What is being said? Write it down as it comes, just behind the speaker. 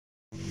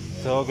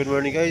So good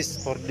morning guys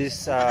for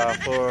this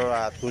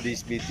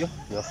today's video,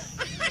 no?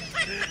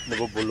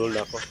 Nabubulol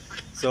ako.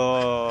 So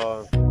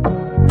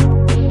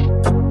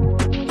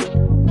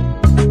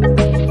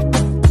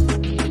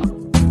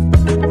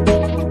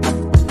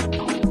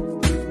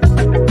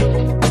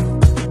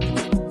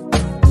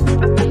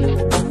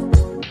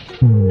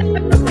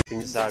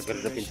sa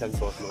agad na pinsan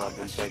ko mga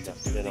bonsai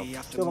na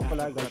ito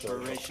magpalagan ito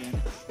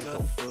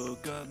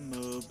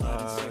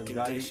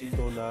galing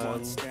ito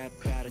ng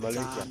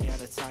Malaysia.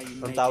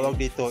 Ang tawag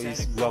dito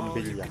is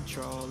bougainvillea.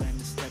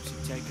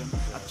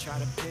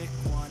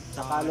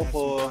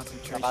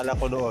 Nakala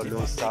ko noon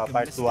sa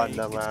part 1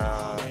 ng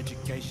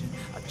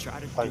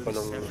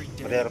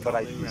rare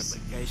varieties.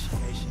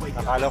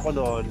 Nakala ko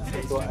noon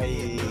ito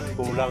ay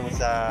kulang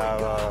sa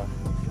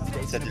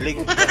dilig.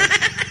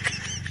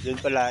 Yun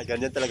pala,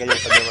 ganyan talaga yung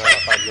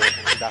kanyang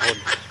dahon.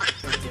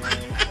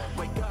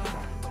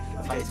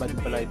 Kakaiba din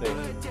pala ito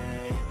eh.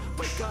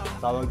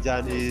 Tawag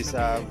dyan is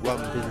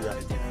bougainvillea.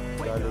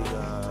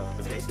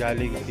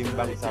 Galing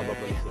ibang sa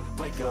bansa.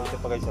 So ito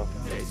pa guys,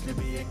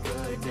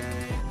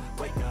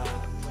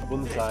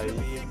 bonsai.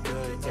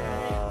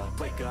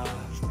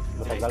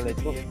 Matagal na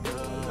ito.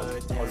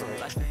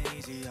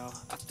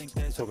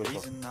 So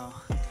guys,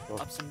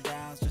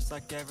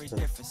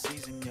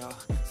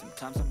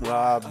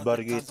 mga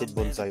varieties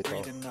bonsai ito.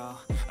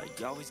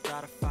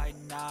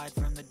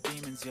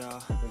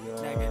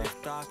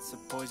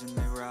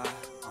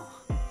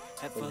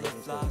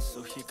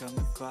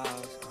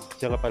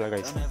 Siya nga pala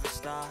guys,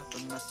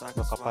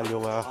 makapal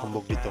yung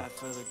hambog dito.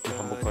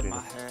 Mahambog pa rin.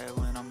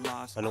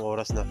 Anong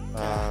oras na?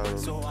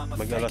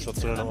 Mag-alas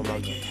 8 na ng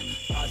umaga.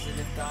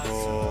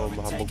 So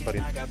mahambog pa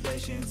rin.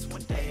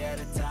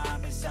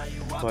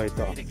 So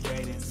ito,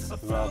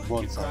 mga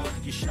bonsai.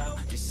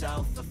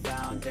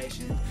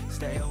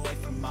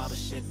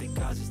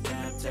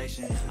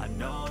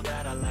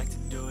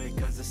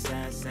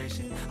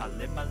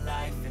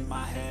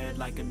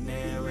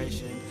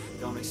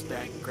 Don't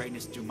expect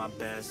greatness, do my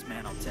best,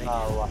 man, I'll take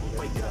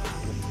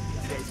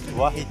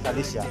Wahid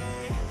Alicia.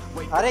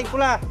 Aray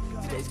pula.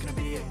 Today's gonna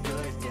be a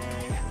good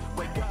day.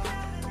 Wake up.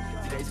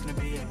 Today's gonna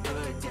be a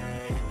good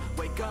day.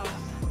 Wake up.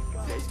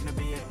 Today's gonna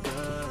be a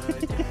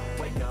good day.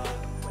 Wake up.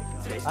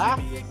 Today's gonna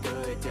be a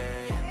good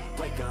day.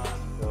 Wake up.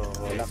 So,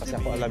 wala kasi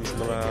ako alam sa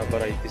mga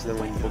varieties ng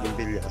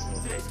bougainvillea.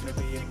 Today's gonna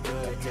be a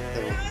good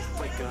day.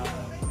 Wake up.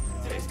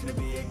 Today's gonna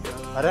be a good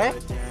day. Aray?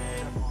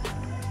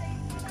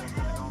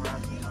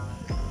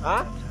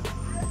 Ha?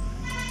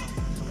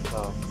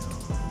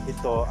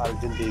 Ito,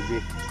 Alvin Baby.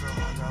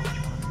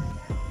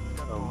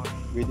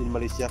 Made in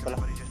Malaysia pala.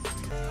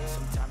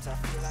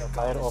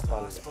 Fire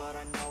opal.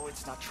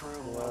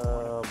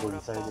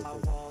 Bonsai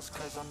dito.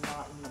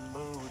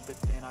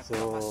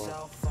 So,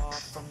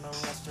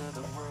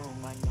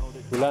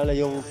 wala na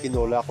yung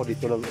tinola ko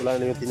dito. Wala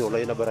na yung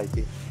tinola, yung na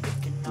variety.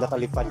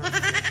 Nakalipad.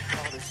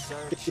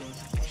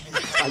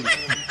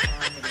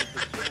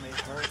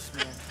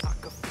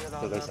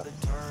 Ito guys,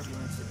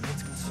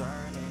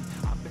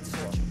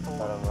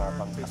 parang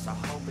pangkas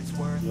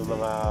yung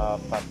mga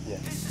part niya.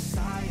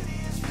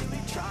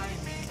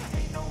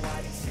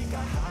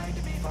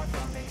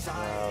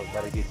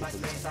 Varieties po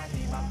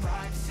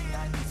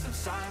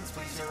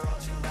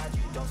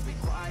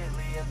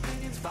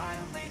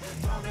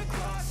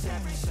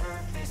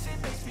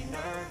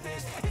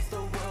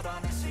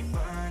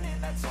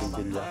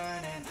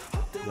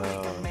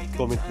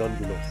comment down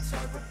below.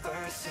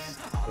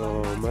 So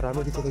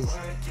marami dito guys.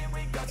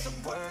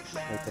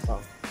 Ito pa.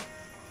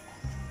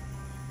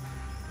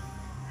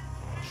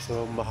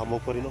 So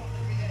mahamog pa rin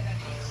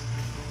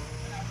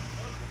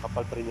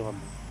kapal pa rin yung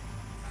hamog.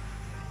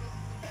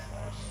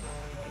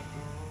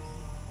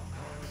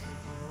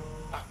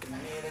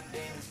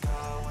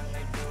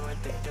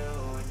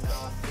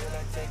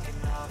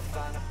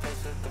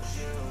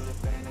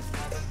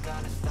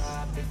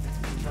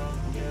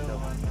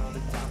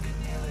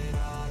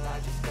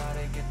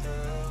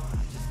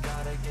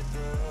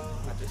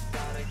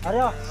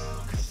 Aryo!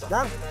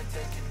 Dang!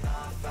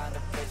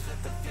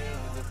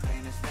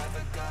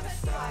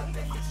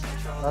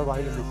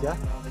 Bahagi ng siya?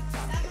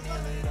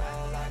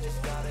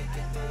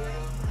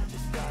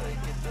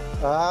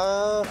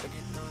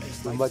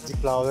 Magic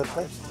flower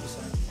pa.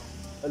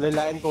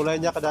 Lalain kulay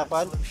niya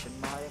kadapan.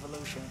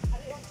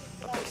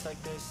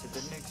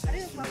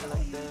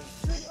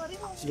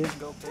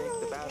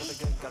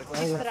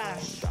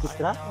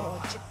 Citra?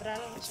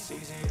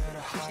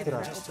 Citra?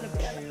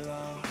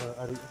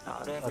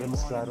 Ari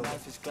mas klaro.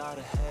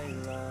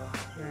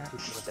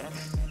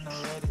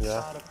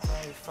 Yeah.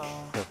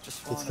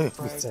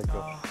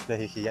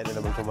 Nahihiya na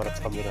naman kumarap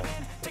sa kamera.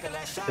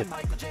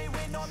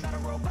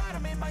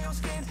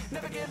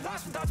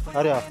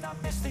 Arya?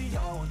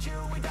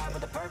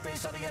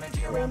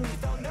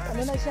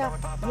 Ano na siya?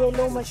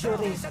 Yellow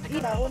mushroom.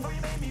 Iraon.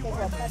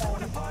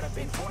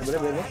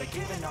 Bener-bener.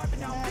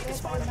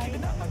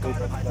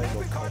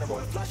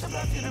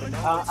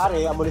 Are,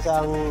 amo ni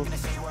sang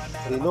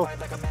rino.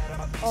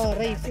 Oh,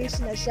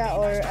 rayfish na siya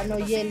or ano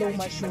yellow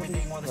mushroom.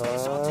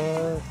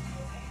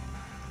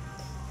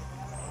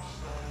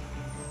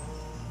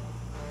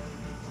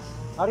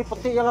 Ari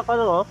puti yang ka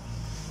no.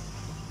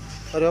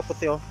 Ari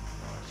puti oh.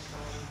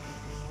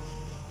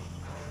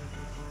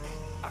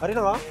 Ari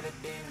na ba?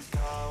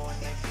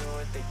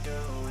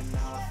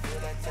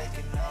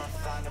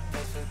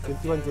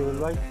 Kuntuan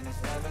jewel white.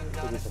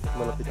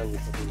 Malapit ang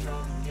isa.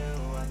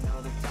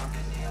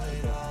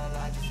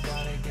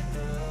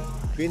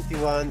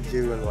 21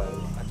 jewel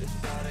white.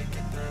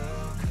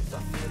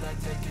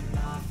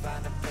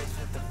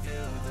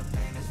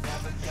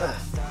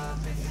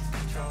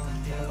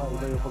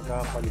 Iba yung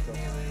pagkakapalito.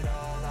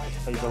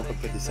 Sa ibang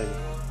pagka-design.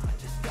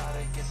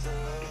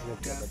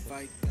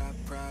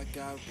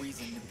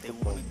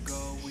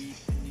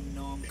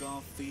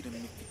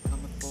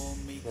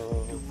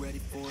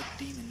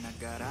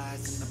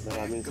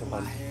 Maraming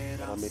sapan.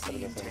 Marami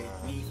talaga sa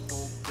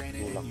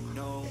mulak.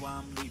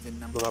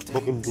 Mga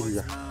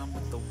bougainvillea.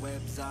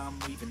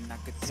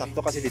 Sakto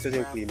kasi dito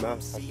yung klima.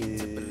 Kasi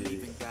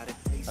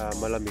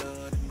malamig.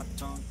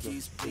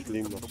 Yung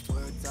klima.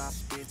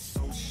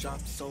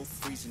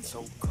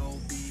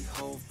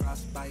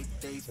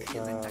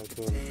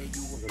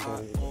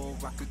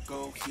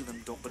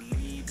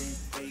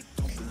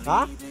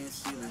 Ha?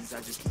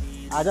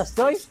 Ada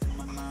stoy?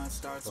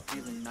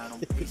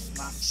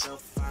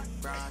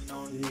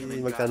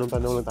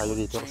 Magtanong-tanong lang tayo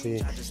dito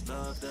kasi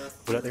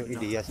wala tayong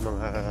ideya sa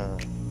mga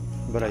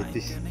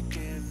varieties.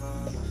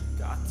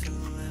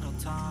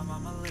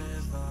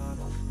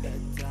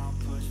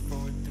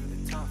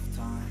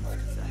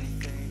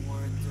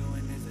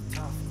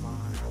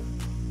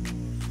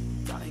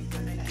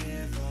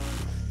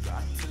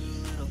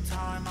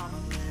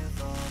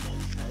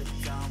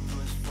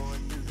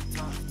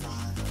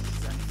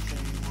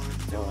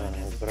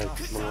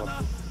 Varieties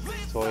mga.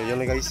 So yun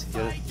lang guys,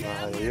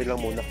 yun lang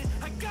muna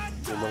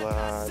yung mga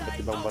iba't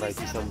ibang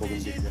varieties ng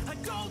bougainvillea.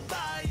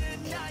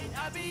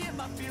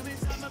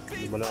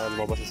 Hindi mo lang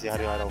lumabas si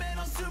Haring Araw.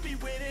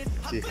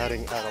 Si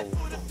Haring Araw.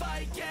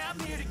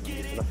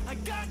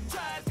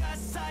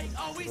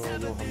 So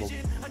yung hamog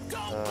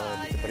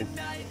dito pa rin.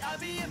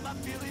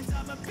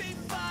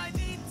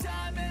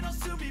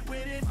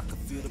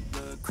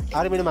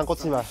 Ari may naman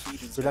kots ba?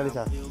 Sila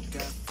nisa?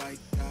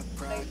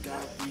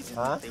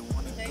 Ha?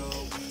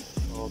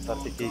 Oh,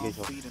 30k guys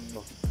oh.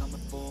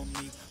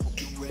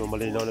 So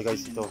malinaw na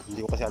guys ito.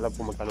 Hindi ko kasi alam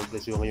kung magkano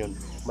presyo ngayon.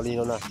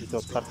 Malinaw na ito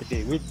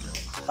 30k with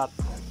pot.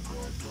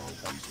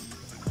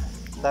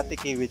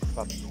 30k with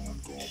pot.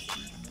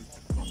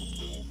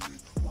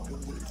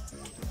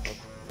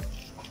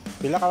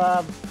 Pila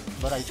ka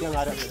variety ang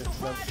ara.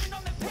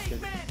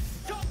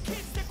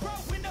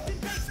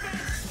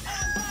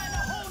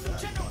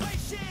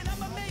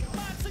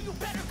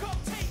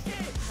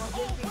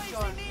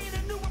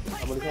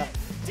 Amo siya.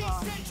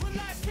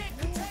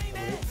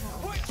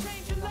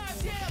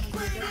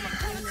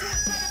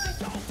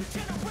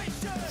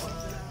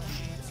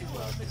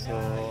 So,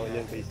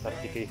 yan guys,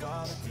 30k.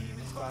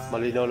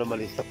 Malinaw na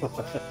malinaw.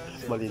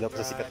 Malinaw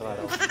pa sa sikat ng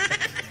araw.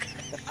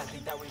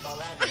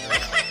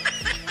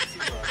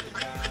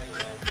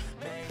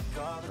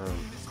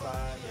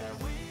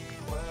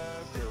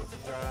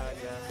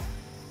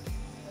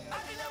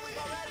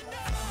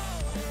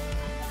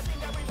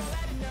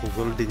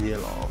 Golden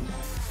yellow.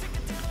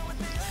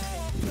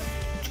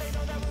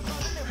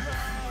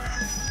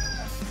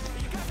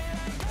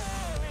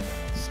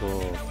 So,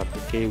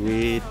 30k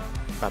with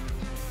cut.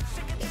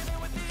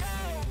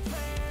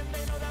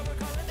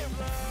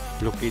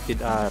 Located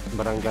at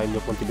Barangay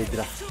Inyo,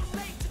 Pontevedra,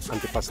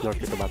 Antipas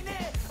Norte, Cotabato.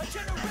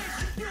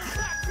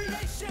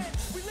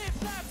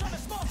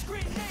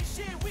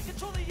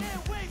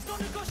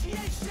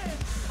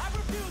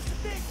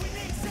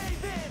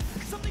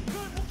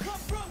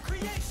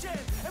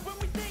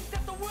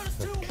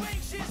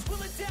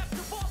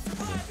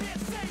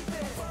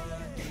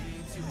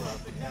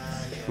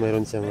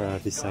 Meron siyang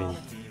design.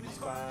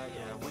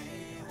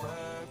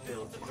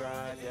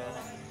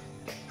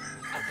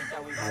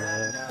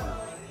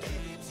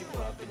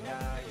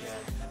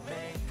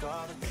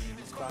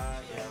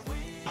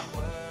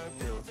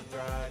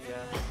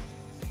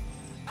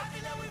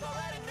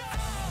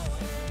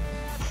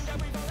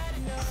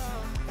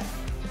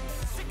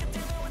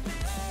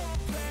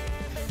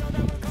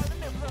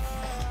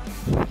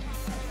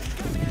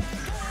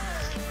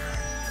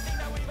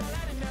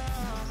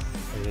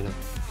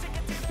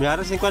 May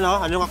aras yung no?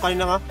 Ano yung kakain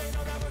na nga?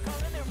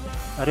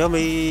 Ariyo,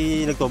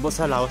 may nagtubo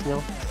sa laos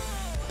niyo.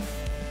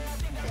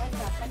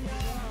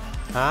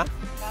 Ha?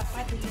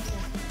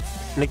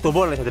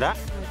 Nagtubo lang sa dira?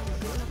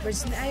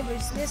 Bird's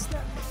nest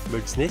na.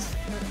 Bird's nest?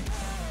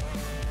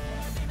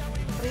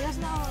 Parehas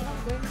na ako lang.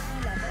 Bird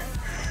na lahat.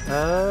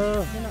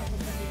 Ah.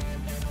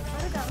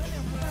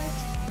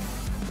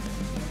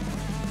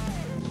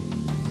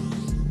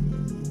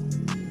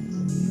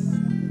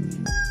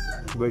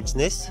 Bird's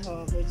nest?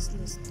 Oo, bird's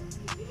nest.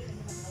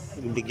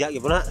 Bigya,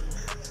 gipon na.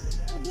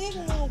 Hindi,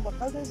 kung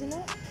bakal na sila.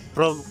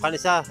 Pero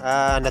kanisa,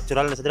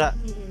 natural na sa dira.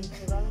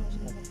 Natural na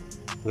sila.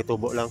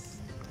 Gitubo lang.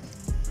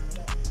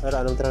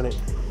 Ara, anong tira ni?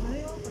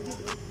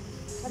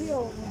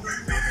 Ariyo.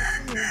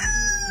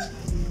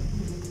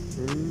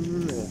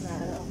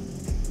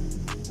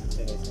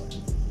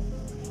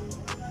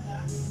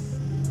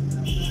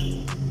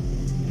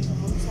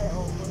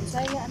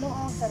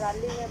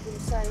 sarali nga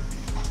bonsai.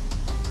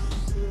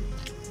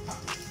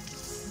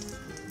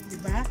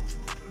 Diba?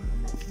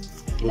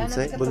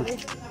 Bonsai?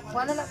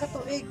 Wala na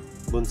katuig.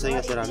 Bonsai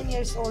nga sarali. 18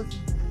 years old.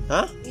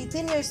 Ha?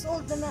 18 years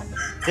old na na.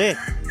 Eh!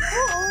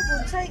 Oo,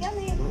 bonsai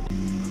gani.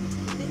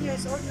 18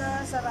 years old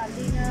na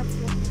sarali nga.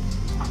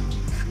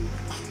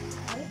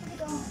 Ano pa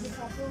ito?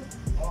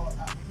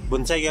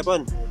 Bonsai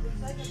gapon.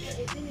 Bonsai nga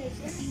 18 years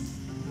old.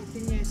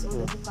 18 years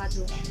old,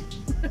 avocado.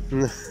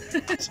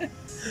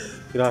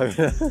 Grabe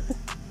na.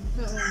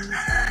 Oo,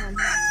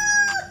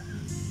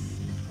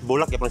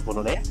 Bulak gapon sa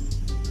puno na yan?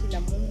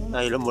 lamon.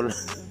 Ay, lamon.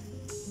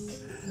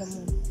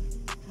 Lamon.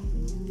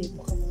 Hindi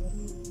pa ka mo.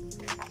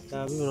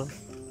 Sabi mo no?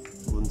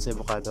 Bonsai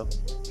avocado.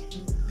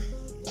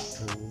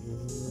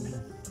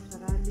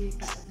 Sarali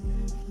ka.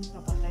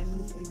 Kapatay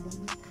mo sa ibang.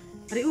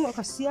 Ari,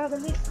 akasya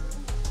gali.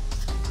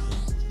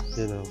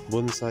 Yan o,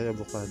 bonsai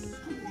avocado.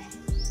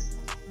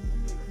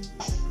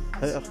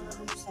 Ay,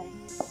 Bonsai.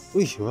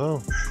 uy, wow.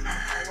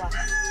 Awa.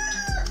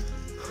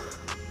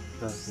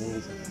 Ah, yan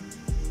isa.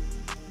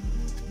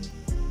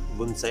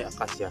 Bonsai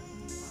akasya.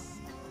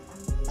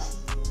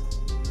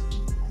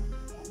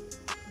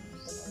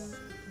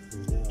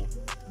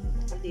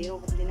 Hindi ako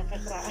pati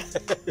nakakra.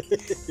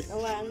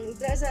 Awa, ang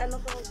itra sa ano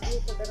ko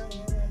dito darang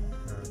yan.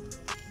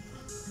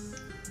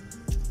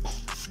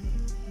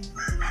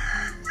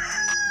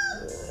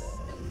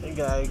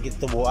 Ay,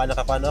 gito buwan na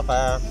ka pa, no?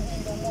 Ka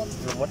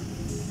lumot.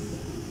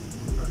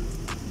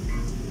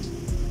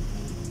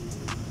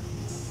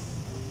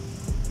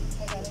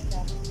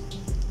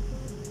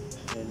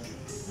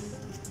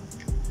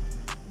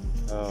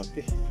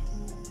 Okay.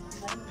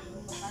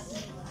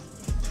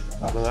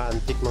 Mga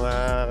antik, mga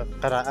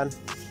karaan.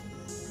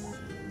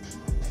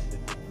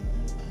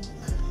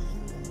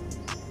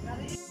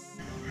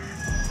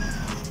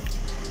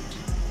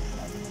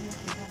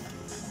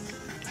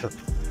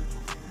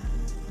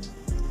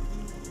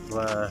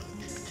 Mga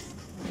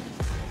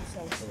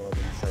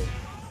bonsai.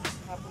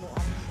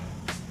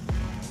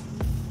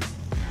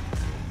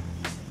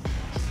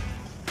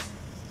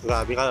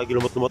 Grabe ka,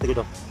 gilumot-lumot ko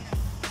to.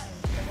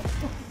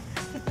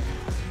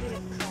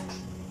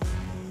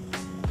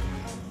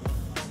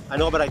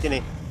 Ano ka ba right yun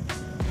eh?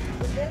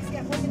 Yes,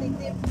 kaya po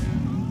kinitip.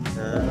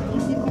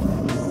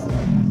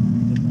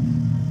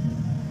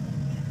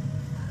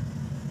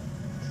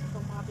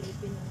 Itong mga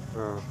Pilipino.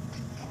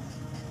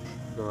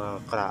 Mga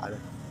karaan.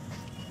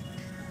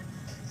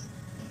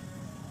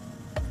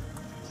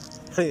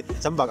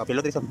 Sambag,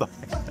 apilo tayo sambag.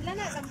 Wala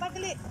na, sambag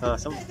gali.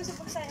 Sambag. Ito sa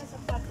bonsai ang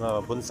sambag.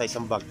 Bonsai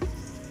sambag.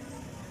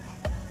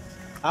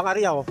 Ang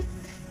ari ako.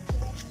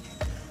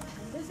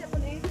 Doon siya po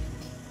na eh.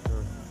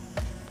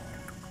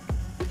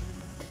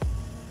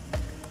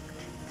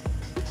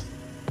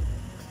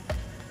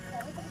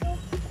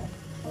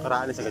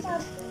 Karaan sa gabi.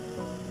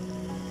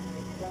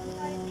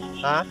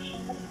 Ha?